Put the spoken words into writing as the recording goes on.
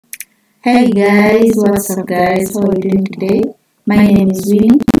Hey guys, what's up guys? How are you doing today? My name is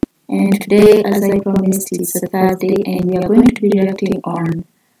Winnie, and today, as I promised, it's a Thursday and we are going to be reacting on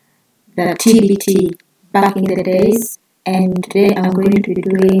the TBT back in the days. And today I'm going to be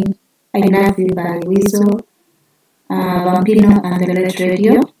doing I Love You by Weasle, Vampino and the Late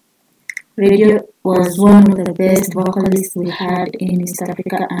Radio. Radio was one of the best vocalists we had in East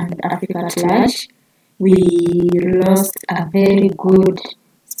Africa and Africa at large. We lost a very good,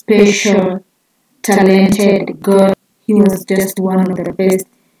 special, talented God. He was just one of the best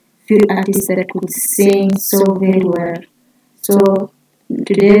few artists that could sing so very well. So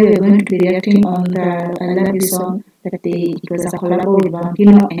today we're going to be reacting on the I Love You song. It was a collab with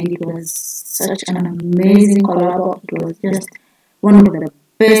Vampino, and it was such an amazing collab. It was just one of the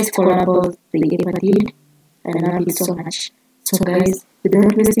best collabs they ever did. I love it so much. So guys,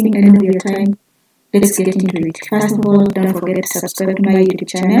 without wasting any of your time, let's get into it. First of all, don't forget to subscribe to my YouTube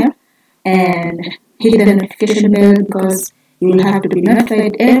channel and hit the notification bell, because you will have to be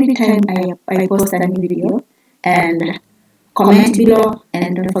notified every time I post a new video. And comment below,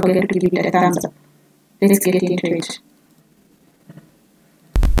 and don't forget to give it a thumbs up. Let's get into it.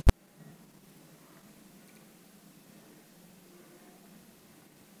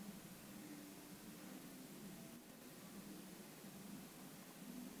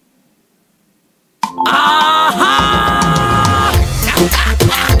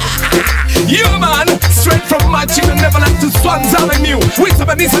 You man, straight from my chicken Neverland to Swans Avenue. With some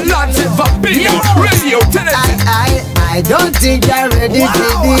Vanessa Lance, Vampino, Radio, I don't think you're ready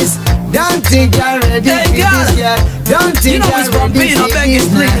for this. Don't think you're ready for this, yeah. Don't think you're ready for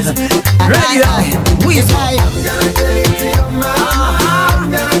this. Radio, Weasle. I'm gonna tell it to your mama.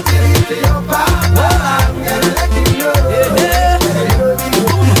 I'm gonna tell it to your papa. I'm gonna let you know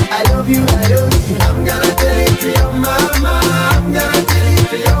I love you, I love you. I'm gonna tell it to your mama. I'm gonna tell it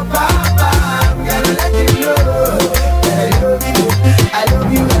to your papa. I'm gonna let you know I love you, I love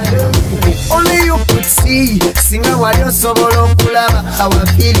you, I love you. Only you could see. Sing a warrior sobolo kulaba. How I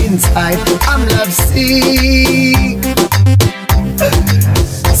feel inside. I'm love sick.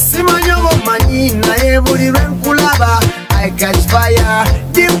 Simanyobo manina every when kulaba. I catch fire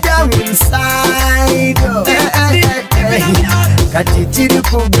deep down inside. Katichiri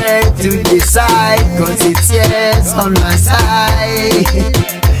kube to decide, cause it's yes on my side.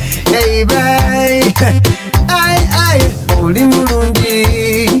 Hey babe, I holy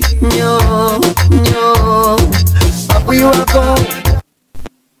murundi, nyo, papu you are go.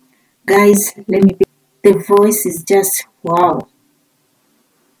 Guys, let me be. The voice is just wow.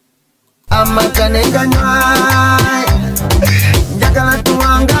 Amakanenga nyai, jakala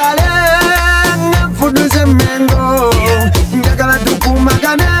tuangale, fuduze mengo, jakala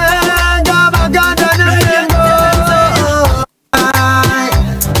tukumagane, gabagada mengo,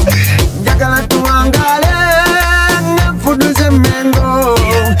 jakala tuangale, fuduze mengo,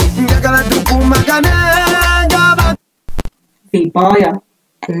 jakala tukumagane, gabagada. Viboyo,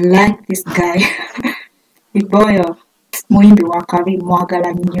 I like this guy. Viboyo, mwimbi wakavi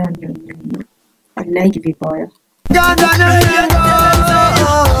mwagala nyonyo. I like Viboyo. I'm gonna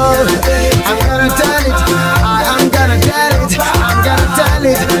tell it, I'm gonna tell it, I'm gonna tell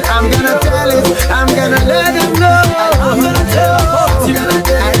it, I'm gonna tell it, I'm gonna let them know.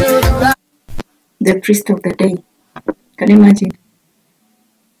 The priest of the day. Can you imagine?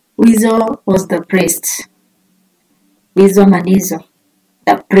 Weasle was the priest. Weasle Manizo,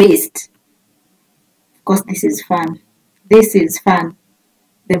 the priest. Of course, this is fun. This is fun.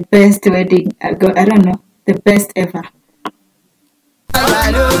 The best wedding. I don't know. The best ever.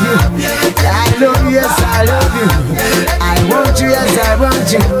 I love you. I love you. Yes, I love you. I want you. Yes, I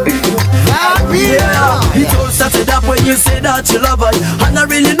want you. It all started up when you said that you love her, and I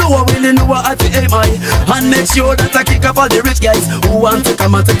really know how to aim I. And make sure that I kick up all the rich guys who want to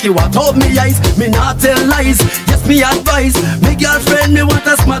come and take you out of me eyes. Me not tell lies, yes me advise. Me girlfriend, me want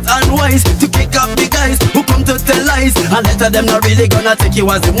a smart and wise to kick up the guys who come to tell lies, and later them not really gonna take you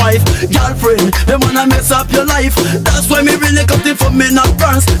as a wife. Girlfriend, they wanna mess up your life. That's why me really got it from me not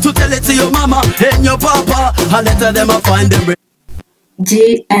France to tell it to your mama and your papa, and later them I find them.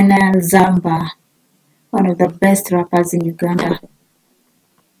 GNL Zamba, one of the best rappers in Uganda.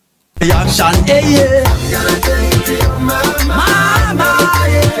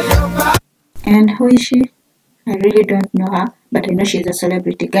 And who is she? I really don't know her, but I know she's a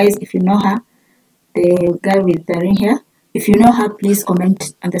celebrity. Guys, if you know her, the girl with the ring hair, if you know her, please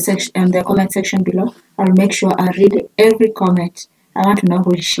comment on the comment section below. I'll make sure I read every comment. I want to know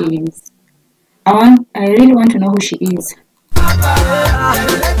who she is. I really want to know who she is. I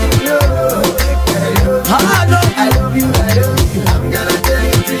love you. I'm gonna tell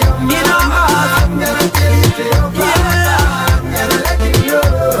it to your mama.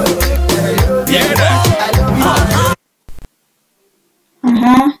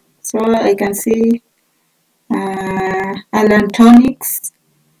 I can see Alan Tonics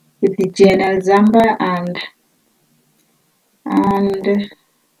with the GNL Zamba and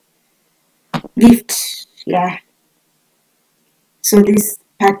Gift. Yeah. So this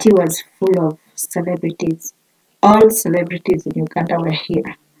party was full of celebrities. All celebrities in Uganda were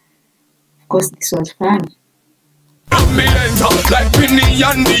here. Of course, this was fun. Like Winnie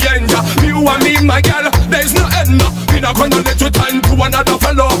and the end. You and me, my girl, there's no end. We not gonna let you turn to another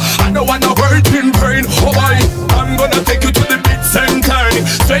fellow. I don't wanna hurt in pain. Oh boy, I'm gonna take you to the beat center,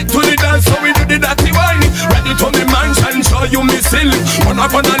 straight to the dance, so we do the dirty wine. Ready to me mansion, show you me silly. I'm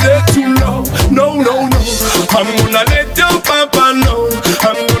not gonna let you know, no, no, no. I'm gonna let your papa know.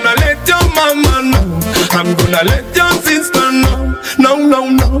 I'm gonna let your mama know. I'm gonna let your sister know. No, no,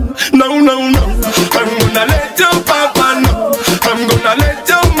 no, no, no, no. I'm gonna let your papa know. I'm gonna let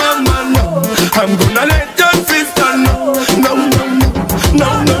your mama know. I'm gonna let your sister know. No, no, no,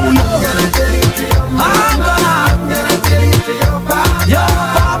 no, no, no. I'm gonna tell it to your papa. Your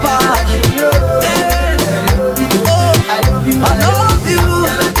papa. I love you. I love you. I'm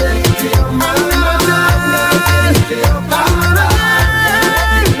gonna tell it to your mama. I'm gonna tell it to your papa.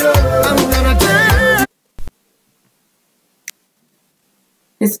 I'm gonna tell.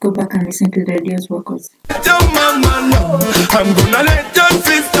 Let's go back and listen to the radio's vocals. Your mama know. I'm gonna let your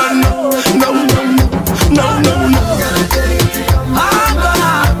sister know. No, no, no, no, no, no. I'm gonna tell it to your mama.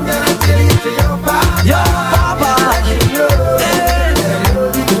 I'm gonna tell it to your papa. Your papa.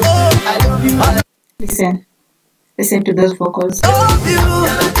 I love you. I love you. Listen to those vocals. I love you. I'm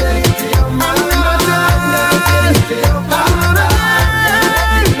gonna tell it to your mama. I'm gonna tell it to your papa.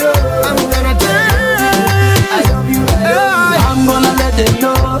 I'm gonna tell. I love you. I'm gonna let them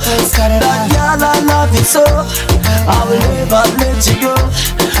know that girl I love you so. I will never let you go.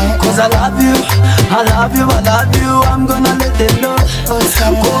 Cause I love you, I love you, I love you. I'm gonna let them know. Cause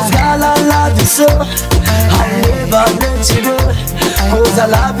girl I love you so. I will never let you go. Cause I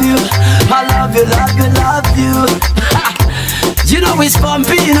love you, I love you, love you, love you. You know it's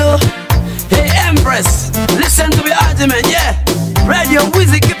Vampino. Hey Empress, listen to the argument, yeah. Radio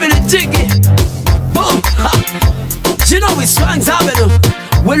Weasle keeping it jiggy. Boom. You know we Swangs Avenue.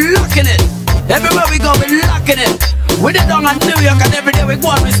 We're locking it. Everywhere we go, we're locking it. We did down in New York and every day we go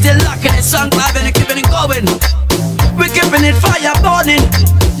on, we still locking it. Swangs Avenue, keeping it going. We're keeping it fire burning.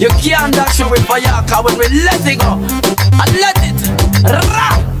 You can't action with fire, cause when we let it go, I let it.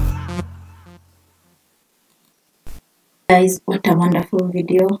 Rah! Guys, what a wonderful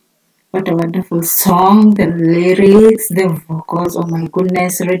video. What a wonderful song. The lyrics, the vocals, oh my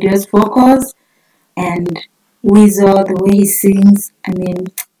goodness, radio's vocals. And Weasle, the way he sings, I mean,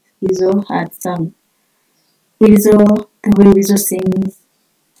 Weasle had some. Weasle, the way Weasle sings,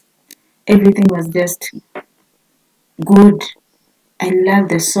 everything was just good. I love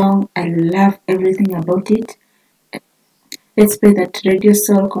the song. I love everything about it. Let's pray that Radio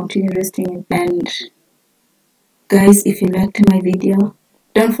Soul continue resting. And guys, if you liked my video,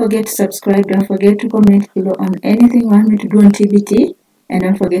 don't forget to subscribe. Don't forget to comment below on anything you want me to do on TBT. And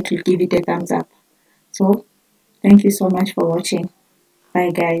don't forget to give it a thumbs up. So, thank you so much for watching. Bye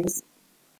guys.